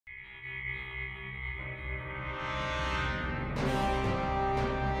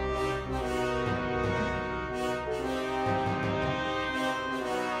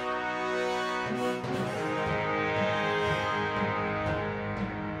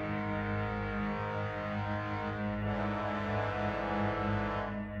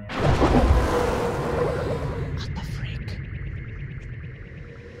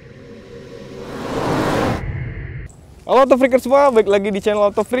Halo OtoFreakers semua, balik lagi di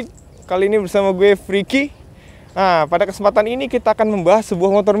channel OtoFreak. Kali ini bersama gue Freaky. Nah, pada kesempatan ini kita akan membahas sebuah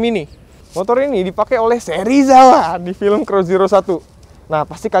motor mini. Motor ini dipakai oleh Serizawa di film Cross Zero 1. Nah,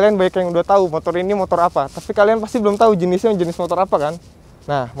 pasti kalian banyak yang udah tahu motor ini motor apa. Tapi kalian pasti belum tahu jenisnya jenis motor apa kan?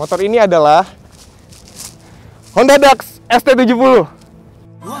 Nah, motor ini adalah Honda Dax St70.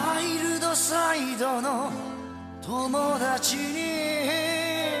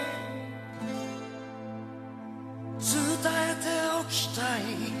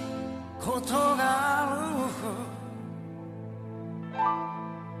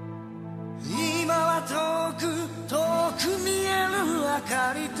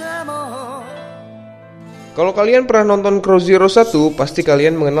 Kalau kalian pernah nonton Cross Zero 1, pasti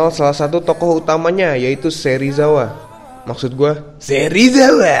kalian mengenal salah satu tokoh utamanya, yaitu Serizawa. Maksud gue,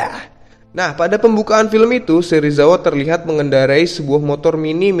 Serizawa. Nah, pada pembukaan film itu, Serizawa terlihat mengendarai sebuah motor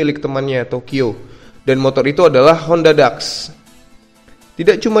mini milik temannya, Tokyo. Dan motor itu adalah Honda Dax.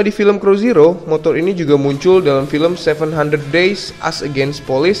 Tidak cuma di film Cross Zero, motor ini juga muncul dalam film 700 Days, Us Against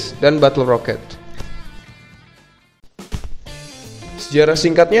Police, dan Battle Rocket. Sejarah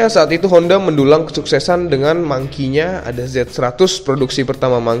singkatnya, saat itu Honda mendulang kesuksesan dengan Monkey-nya, ada Z100 produksi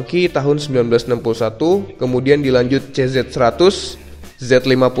pertama Monkey tahun 1961, kemudian dilanjut CZ100,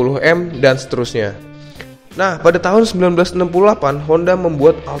 Z50M, dan seterusnya. Nah, pada tahun 1968, Honda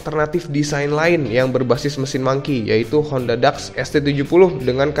membuat alternatif desain lain yang berbasis mesin Monkey, yaitu Honda Dax ST70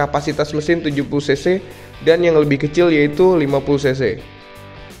 dengan kapasitas mesin 70cc dan yang lebih kecil yaitu 50cc.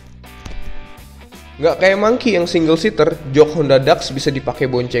 Nggak kayak Monkey yang single seater, jok Honda Dax bisa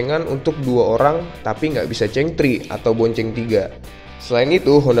dipakai boncengan untuk 2 orang, tapi nggak bisa cengtri atau bonceng 3. Selain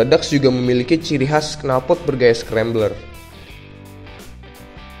itu, Honda Dax juga memiliki ciri khas knalpot bergaya scrambler.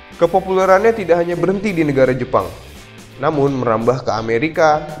 Kepopulerannya tidak hanya berhenti di negara Jepang, namun merambah ke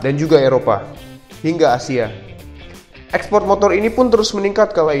Amerika dan juga Eropa, hingga Asia. Ekspor motor ini pun terus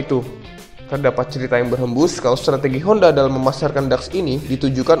meningkat kala itu. Terdapat cerita yang berhembus kalau strategi Honda dalam memasarkan Dax ini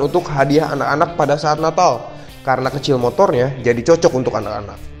ditujukan untuk hadiah anak-anak pada saat Natal, karena kecil motornya jadi cocok untuk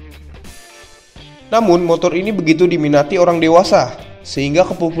anak-anak. Namun motor ini begitu diminati orang dewasa, sehingga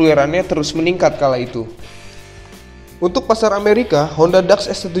kepopulerannya terus meningkat kala itu. Untuk pasar Amerika, Honda Dax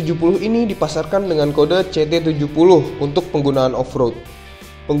St70 ini dipasarkan dengan kode CT70 untuk penggunaan off-road.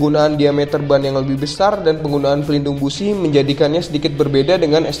 Penggunaan diameter ban yang lebih besar dan penggunaan pelindung busi menjadikannya sedikit berbeda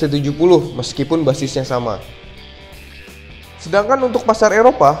dengan St70 meskipun basisnya sama. Sedangkan untuk pasar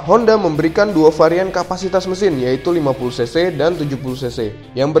Eropa, Honda memberikan 2 varian kapasitas mesin yaitu 50cc dan 70cc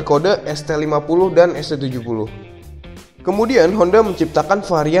yang berkode ST50 dan ST70. Kemudian Honda menciptakan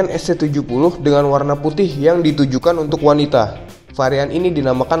varian ST70 dengan warna putih yang ditujukan untuk wanita. Varian ini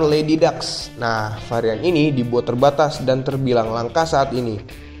dinamakan Lady Dax. Nah, varian ini dibuat terbatas dan terbilang langka saat ini,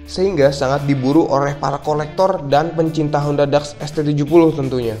 sehingga sangat diburu oleh para kolektor dan pencinta Honda Dax ST70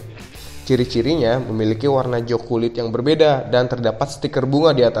 tentunya. Ciri-cirinya memiliki warna jok kulit yang berbeda dan terdapat stiker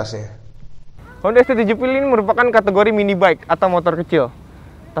bunga di atasnya. Honda St70 ini merupakan kategori mini bike atau motor kecil.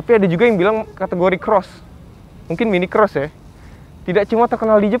 Tapi ada juga yang bilang kategori cross. Mungkin mini cross ya. Tidak cuma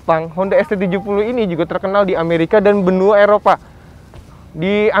terkenal di Jepang, Honda St70 ini juga terkenal di Amerika dan benua Eropa.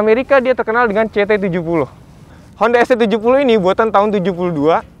 Di Amerika dia terkenal dengan CT70. Honda St70 ini buatan tahun 72,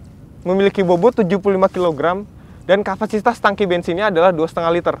 memiliki bobot 75 kg dan kapasitas tangki bensinnya adalah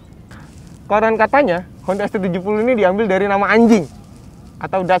 2,5 liter. Konon katanya, Honda St70 ini diambil dari nama anjing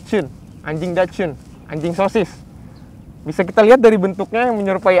atau Dachshund, anjing Dachshund, anjing sosis. Bisa kita lihat dari bentuknya yang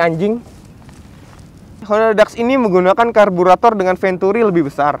menyerupai anjing. Honda Dax ini menggunakan karburator dengan venturi lebih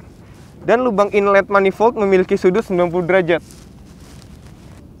besar dan lubang inlet manifold memiliki sudut 90 derajat.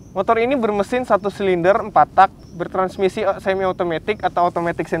 Motor ini bermesin 1 silinder 4 tak, bertransmisi semi-automatic atau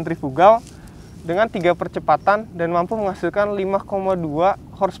automatic centrifugal dengan 3 percepatan dan mampu menghasilkan 5,2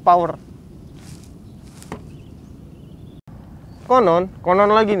 horsepower. Konon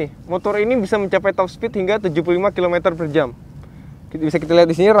lagi nih, motor ini bisa mencapai top speed hingga 75 km per jam. Bisa kita lihat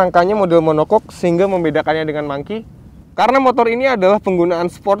di sini rangkanya model monokok sehingga membedakannya dengan Monkey. Karena motor ini adalah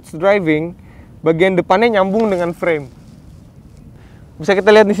penggunaan sports driving, bagian depannya nyambung dengan frame. Bisa kita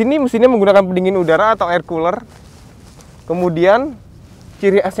lihat di sini mesinnya menggunakan pendingin udara atau air cooler. Kemudian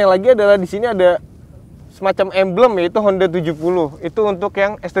ciri khasnya lagi adalah di sini ada semacam emblem yaitu Honda 70. Itu untuk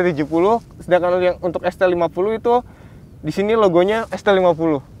yang ST70, sedangkan yang untuk ST50 itu di sini logonya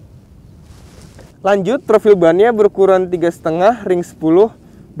ST50. Lanjut, profil bannya berukuran 3,5 ring 10.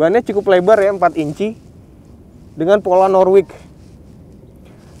 Bannya cukup lebar ya, 4 inci dengan pola Norwich.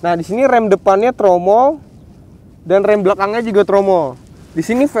 Nah, di sini rem depannya tromol dan rem belakangnya juga tromol. Di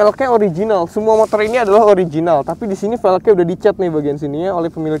sini velgnya original. Semua motor ini adalah original, tapi di sini velgnya udah dicat nih bagian sininya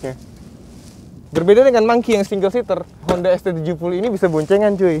oleh pemiliknya. Berbeda dengan Monkey yang single seater, Honda ST70 ini bisa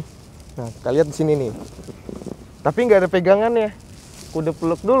boncengan cuy. Nah, kita lihat di sini nih. Tapi nggak ada pegangannya. Kuda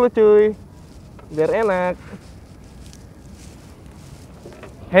peluk dulu cuy, biar enak.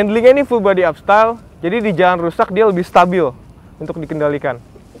 Handlingnya ini full body upstyle, jadi di jalan rusak dia lebih stabil untuk dikendalikan.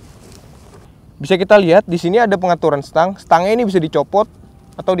 Bisa kita lihat di sini ada pengaturan stang. Stangnya ini bisa dicopot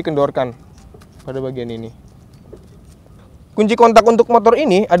atau dikendorkan pada bagian ini. Kunci kontak untuk motor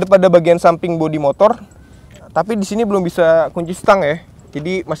ini ada pada bagian samping bodi motor, tapi di sini belum bisa kunci stang ya.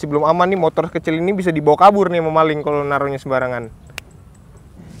 Jadi masih belum aman nih, motor kecil ini bisa dibawa kabur nih sama maling kalau naruhnya sembarangan.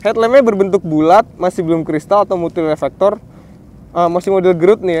 Headlampnya berbentuk bulat, masih belum kristal atau multi reflektor, masih model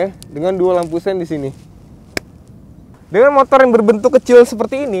Berikut nih ya, dengan dua lampu sen di sini. Dengan motor yang berbentuk kecil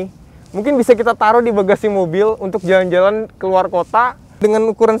seperti ini, mungkin bisa kita taruh di bagasi mobil untuk jalan-jalan keluar kota. Dengan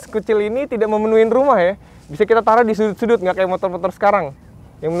ukuran sekecil ini tidak memenuhi rumah ya. Bisa kita taruh di sudut-sudut, nggak kayak motor-motor sekarang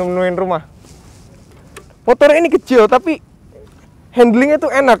yang memenuhi rumah. Motornya ini kecil tapi handlingnya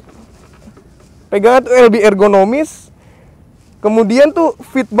tuh enak. Pegangan tuh lebih ergonomis. Kemudian tuh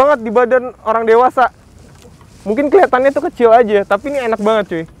fit banget di badan orang dewasa. Mungkin kelihatannya tuh kecil aja, tapi ini enak banget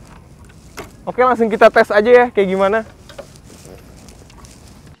cuy. Oke, langsung kita tes aja ya kayak gimana.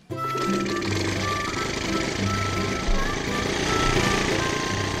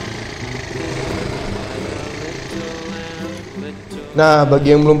 Nah,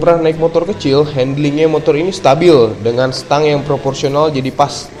 bagi yang belum pernah naik motor kecil, handlingnya motor ini stabil dengan stang yang proporsional jadi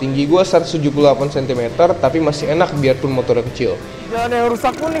pas. Tinggi gua 178 cm, tapi masih enak biarpun motornya kecil. Jalan yang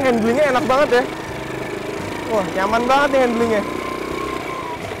rusak pun nih handlingnya enak banget ya. Wah, nyaman banget nih handlingnya.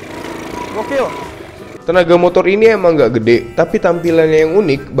 Gokil. Tenaga motor ini emang gak gede, tapi tampilannya yang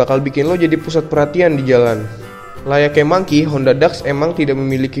unik bakal bikin lo jadi pusat perhatian di jalan. Layaknya Monkey, Honda Dax emang tidak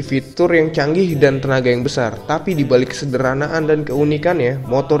memiliki fitur yang canggih dan tenaga yang besar. Tapi dibalik kesederhanaan dan keunikannya,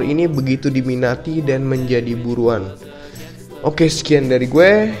 motor ini begitu diminati dan menjadi buruan. Oke, sekian dari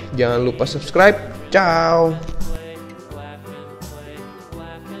gue. Jangan lupa subscribe. Ciao.